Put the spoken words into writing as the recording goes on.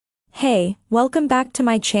Hey, welcome back to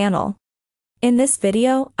my channel. In this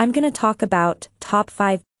video, I'm gonna talk about top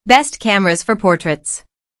 5 best cameras for portraits.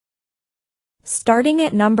 Starting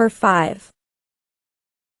at number 5.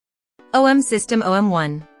 OM System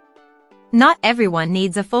OM1. Not everyone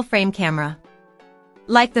needs a full-frame camera.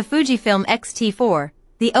 Like the Fujifilm X-T4,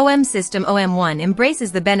 the OM System OM1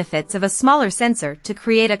 embraces the benefits of a smaller sensor to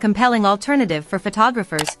create a compelling alternative for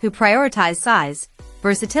photographers who prioritize size,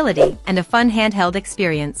 versatility, and a fun handheld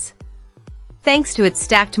experience. Thanks to its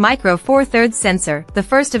stacked Micro Four Thirds sensor, the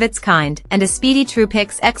first of its kind, and a speedy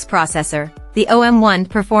TruePix X processor, the OM1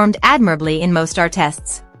 performed admirably in most our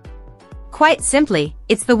tests. Quite simply,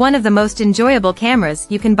 it's one of the most enjoyable cameras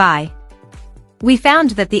you can buy. We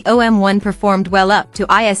found that the OM1 performed well up to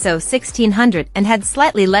ISO 1600 and had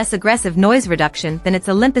slightly less aggressive noise reduction than its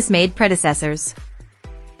Olympus-made predecessors.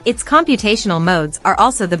 Its computational modes are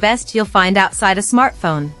also the best you'll find outside a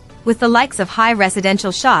smartphone, with the likes of high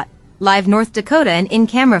residential shot, live North Dakota and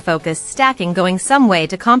in-camera focus stacking going some way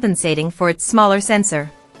to compensating for its smaller sensor.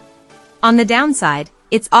 On the downside,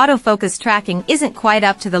 its autofocus tracking isn't quite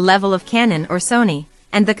up to the level of Canon or Sony,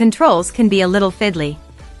 and the controls can be a little fiddly.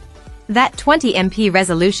 That 20MP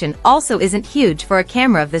resolution also isn't huge for a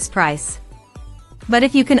camera of this price. But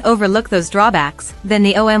if you can overlook those drawbacks, then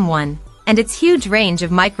the OM1, and its huge range of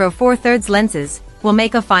Micro Four Thirds lenses, will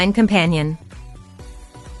make a fine companion.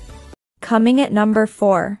 Coming at number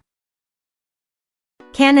 4.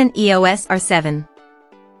 Canon EOS R7.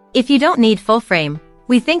 If you don't need full frame,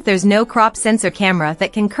 we think there's no crop sensor camera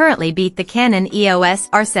that can currently beat the Canon EOS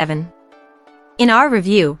R7. In our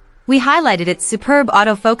review, we highlighted its superb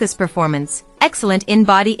autofocus performance, excellent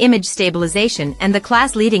in-body image stabilization, and the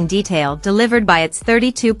class-leading detail delivered by its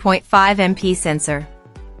 32.5MP sensor.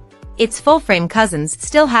 Its full-frame cousins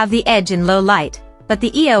still have the edge in low light, but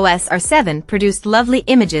the EOS R7 produced lovely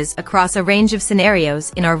images across a range of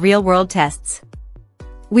scenarios in our real-world tests.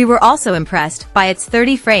 We were also impressed by its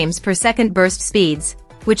 30 frames per second burst speeds,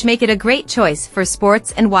 which make it a great choice for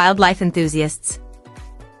sports and wildlife enthusiasts.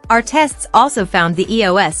 Our tests also found the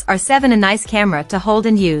EOS R7 a nice camera to hold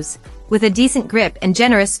and use, with a decent grip and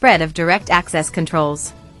generous spread of direct access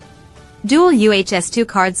controls. Dual UHS-2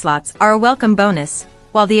 card slots are a welcome bonus,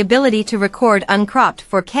 while the ability to record uncropped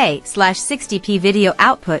 4K/60p video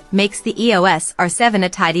output makes the EOS R7 a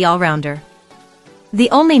tidy all-rounder. The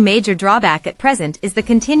only major drawback at present is the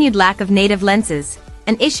continued lack of native lenses,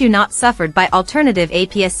 an issue not suffered by alternative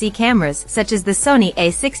APS-C cameras such as the Sony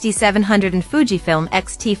A7 IV and Fujifilm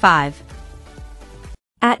X-T5.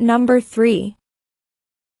 At number 3.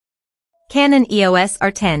 Canon EOS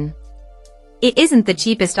R10. It isn't the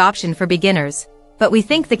cheapest option for beginners, but we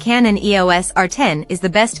think the Canon EOS R10 is the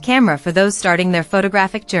best camera for those starting their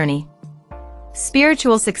photographic journey.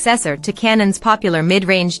 Spiritual successor to Canon's popular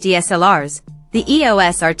mid-range DSLRs, the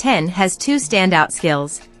EOS R10 has two standout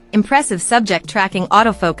skills: impressive subject tracking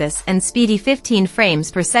autofocus and speedy 15 frames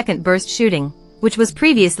per second burst shooting, which was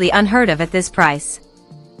previously unheard of at this price.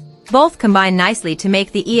 Both combine nicely to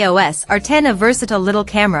make the EOS R10 a versatile little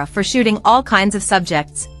camera for shooting all kinds of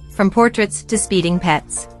subjects, from portraits to speeding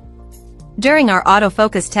pets. During our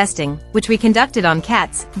autofocus testing, which we conducted on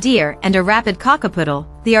cats, deer, and a rapid cockapoodle,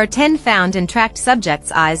 the R10 found and tracked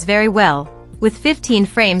subjects' eyes very well, with 15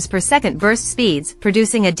 frames per second burst speeds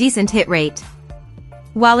producing a decent hit rate.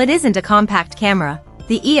 While it isn't a compact camera,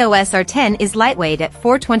 the EOS R10 is lightweight at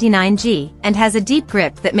 429G and has a deep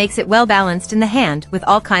grip that makes it well balanced in the hand with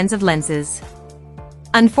all kinds of lenses.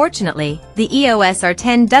 Unfortunately, the EOS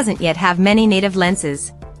R10 doesn't yet have many native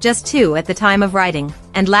lenses, just 2 at the time of writing,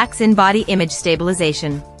 and lacks in-body image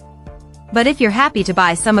stabilization. But if you're happy to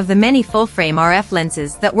buy some of the many full-frame RF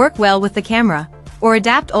lenses that work well with the camera, or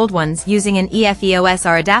adapt old ones using an EF-EOS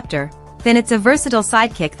R adapter, then it's a versatile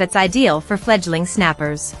sidekick that's ideal for fledgling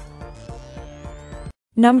snappers.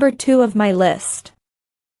 Number 2 of my list.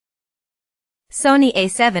 Sony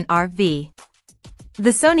A7 IV.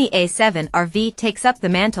 The Sony A7 IV takes up the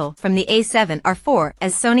mantle from the A7R IV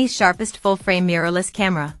as Sony's sharpest full-frame mirrorless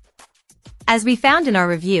camera. As we found in our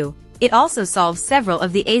review, it also solves several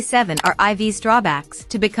of the A7R IV's drawbacks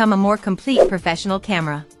to become a more complete professional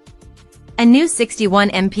camera. A new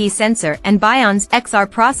 61MP sensor and Bion's XR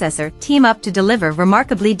processor team up to deliver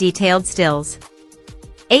remarkably detailed stills.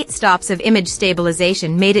 8 stops of image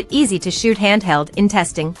stabilization made it easy to shoot handheld in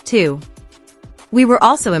testing, too. We were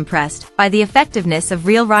also impressed by the effectiveness of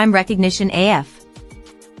real rhyme recognition AF.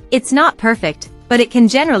 It's not perfect, but it can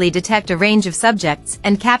generally detect a range of subjects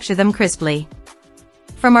and capture them crisply.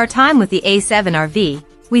 From our time with the A7R V,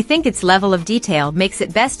 we think its level of detail makes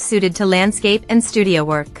it best suited to landscape and studio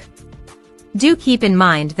work. Do keep in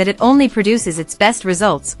mind that it only produces its best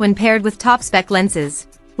results when paired with top-spec lenses,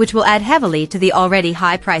 which will add heavily to the already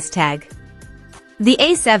high price tag. The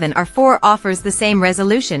A7R IV offers the same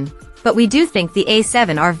resolution, but we do think the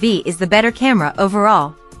A7R V is the better camera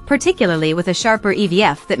overall, particularly with a sharper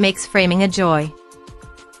EVF that makes framing a joy.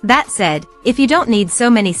 That said, if you don't need so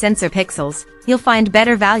many sensor pixels, you'll find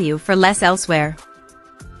better value for less elsewhere.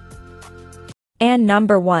 And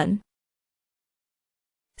number 1.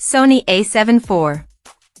 Sony A7 IV.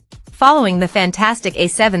 Following the fantastic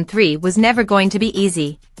A7 III was never going to be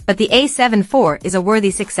easy, but the A7 IV is a worthy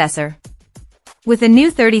successor. With a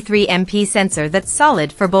new 33MP sensor that's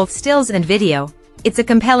solid for both stills and video, it's a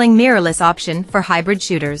compelling mirrorless option for hybrid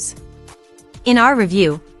shooters. In our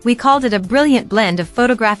review, we called it a brilliant blend of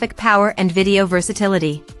photographic power and video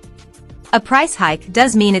versatility. A price hike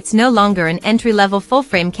does mean it's no longer an entry-level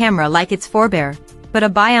full-frame camera like its forebear, but a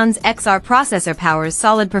Bion's XR processor powers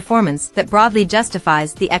solid performance that broadly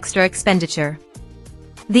justifies the extra expenditure.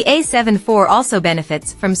 The A7 IV also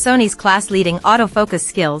benefits from Sony's class-leading autofocus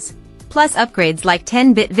skills, plus upgrades like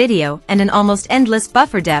 10-bit video and an almost endless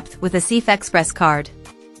buffer depth with a CF Express card.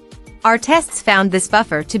 Our tests found this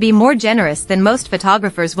buffer to be more generous than most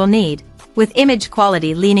photographers will need, with image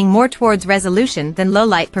quality leaning more towards resolution than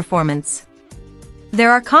low-light performance.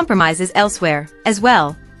 There are compromises elsewhere, as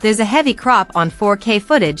well. There's a heavy crop on 4K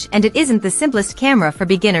footage and it isn't the simplest camera for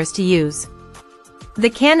beginners to use. The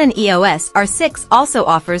Canon EOS R6 also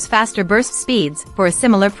offers faster burst speeds for a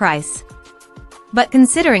similar price. But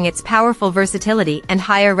considering its powerful versatility and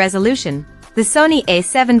higher resolution, the Sony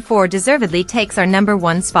A7 IV deservedly takes our number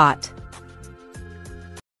 1 spot.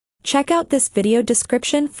 Check out this video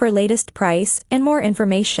description for latest price and more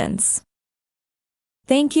informations.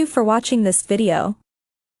 Thank you for watching this video.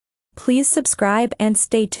 Please subscribe and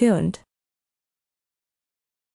stay tuned.